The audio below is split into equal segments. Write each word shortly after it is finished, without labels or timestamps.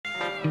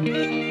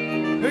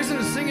Who's in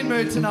a singing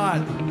mood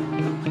tonight?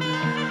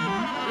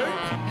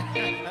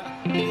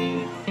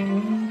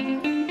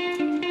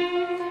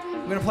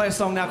 I'm going to play a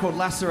song now called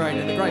Lacerate,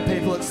 and the great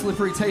people at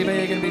Slippery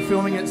TV are going to be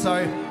filming it, so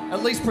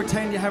at least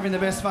pretend you're having the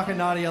best fucking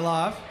night of your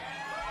life.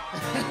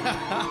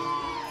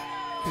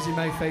 Because you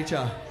may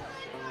feature.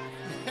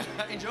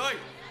 Enjoy.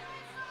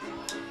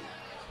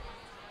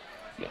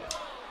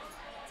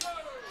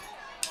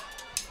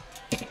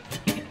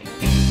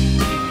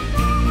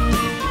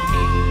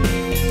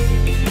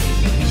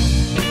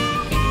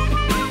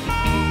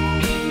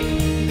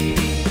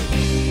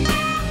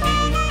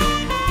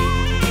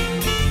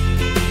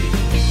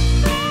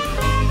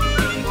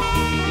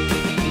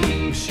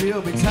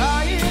 She'll be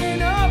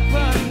tying up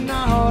a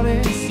knot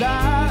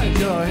inside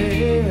your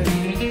head.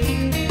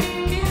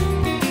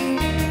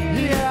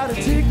 You got a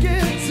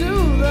ticket to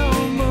the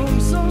moon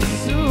so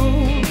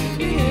soon.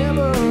 You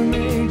never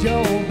made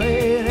your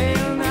bed,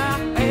 and I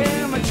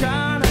am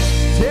trying to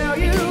tell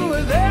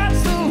you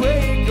that's the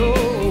way it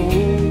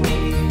goes.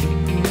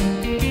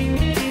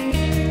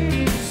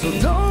 So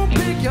don't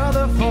pick up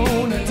the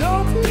phone, and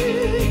don't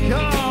pick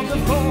up the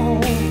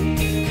phone.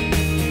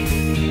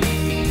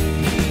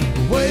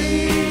 Wait.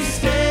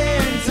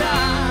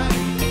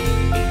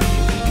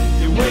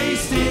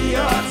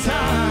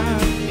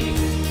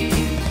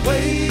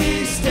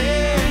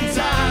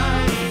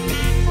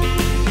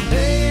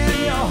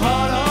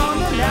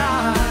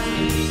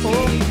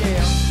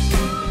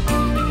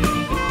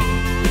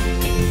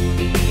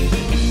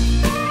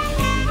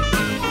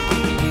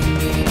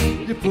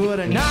 Put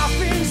a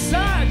knife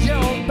inside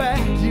your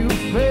back, you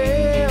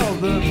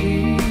failed the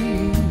heat.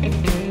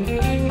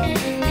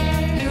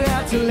 You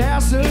had to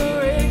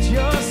lacerate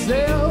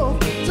yourself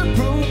to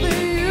prove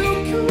that you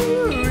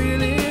could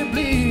really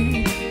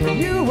bleed. And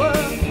you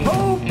were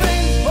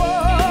hoping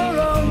for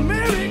a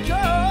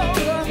miracle,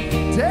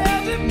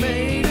 desert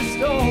made of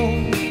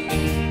stone,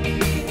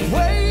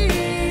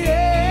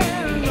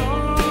 waiting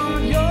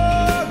on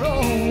your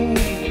own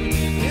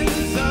in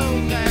the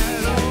zone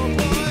that old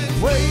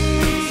boys wait.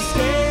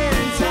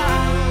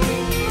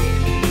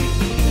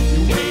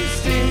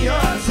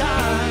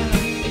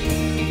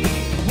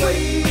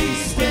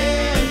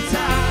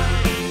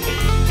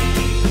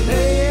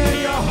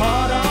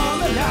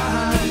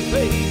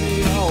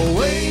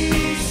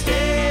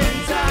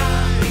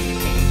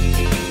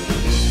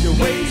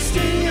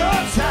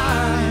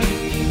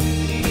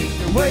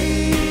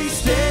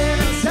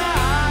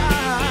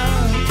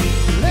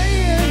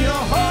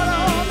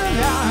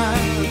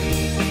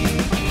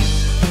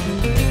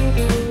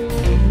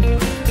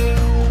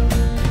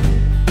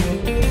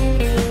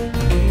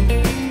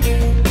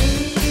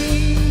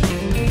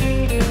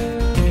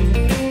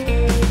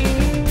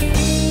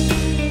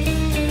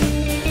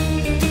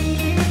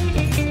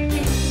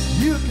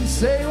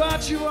 Say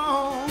what you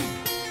want,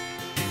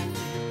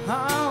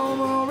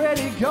 I'm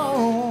already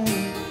gone.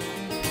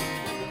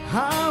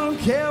 I don't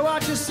care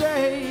what you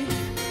say,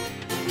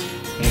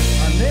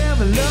 I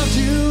never loved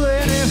you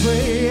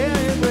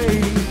anyway.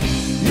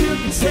 You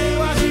can say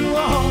what you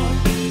want,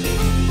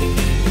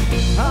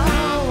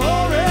 I'm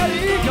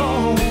already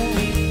gone.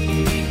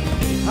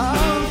 I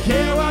don't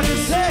care what you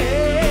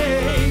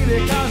say,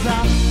 because I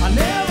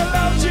never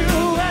loved you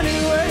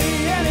anyway.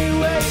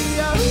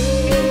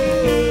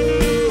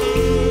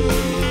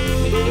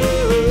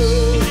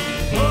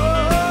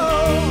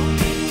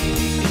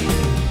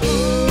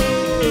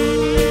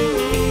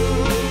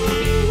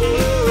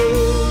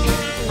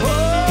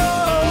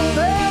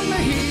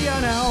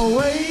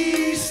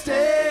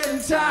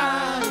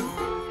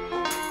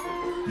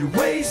 You're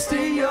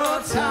wasting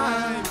your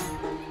time,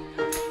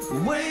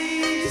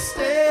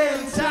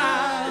 wasting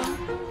time.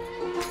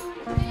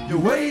 You're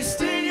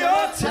wasting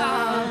your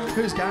time.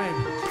 Whose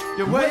game?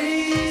 You're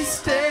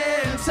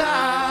wasting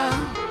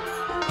time.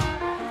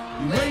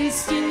 You're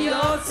wasting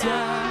your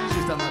time.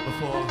 She's done that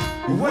before.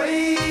 You're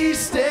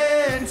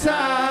wasting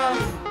time.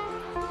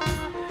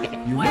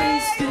 You're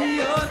wasting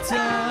your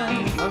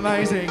time.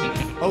 Amazing.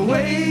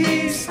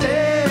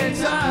 Wasting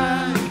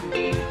time.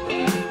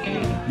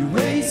 You're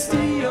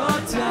wasting your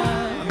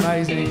time.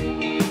 Amazing.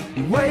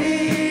 You're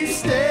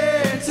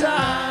wasting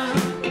time.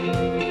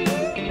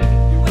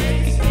 You're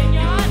wasting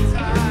your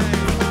time.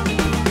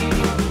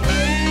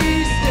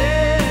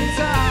 Wasting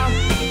time.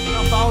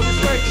 I'll follow this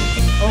week.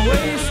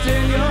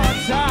 Wasting your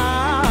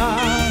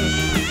time.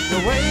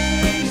 You're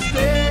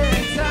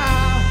wasting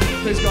time.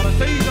 Who's got a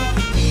teaser?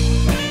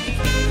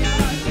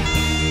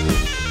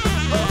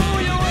 Oh,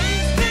 you're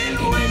wasting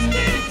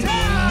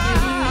time.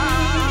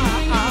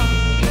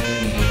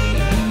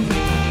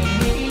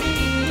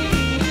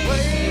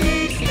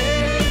 Wasting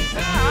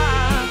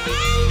time.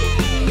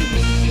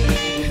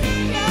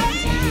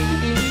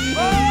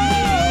 Oh,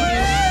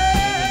 yeah.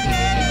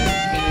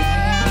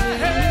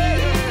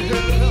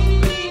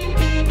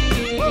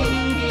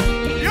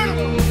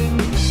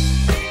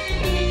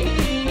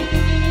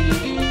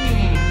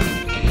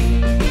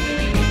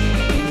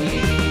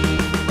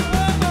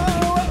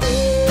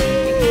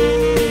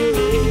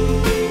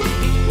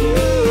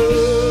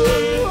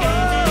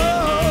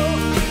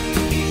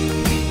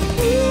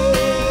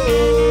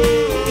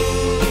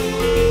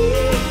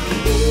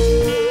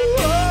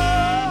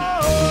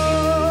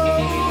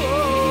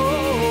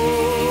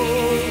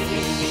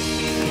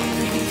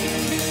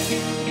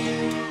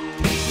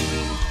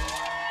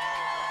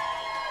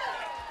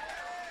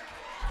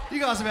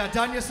 guys have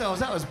outdone yourselves.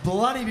 That was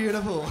bloody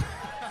beautiful.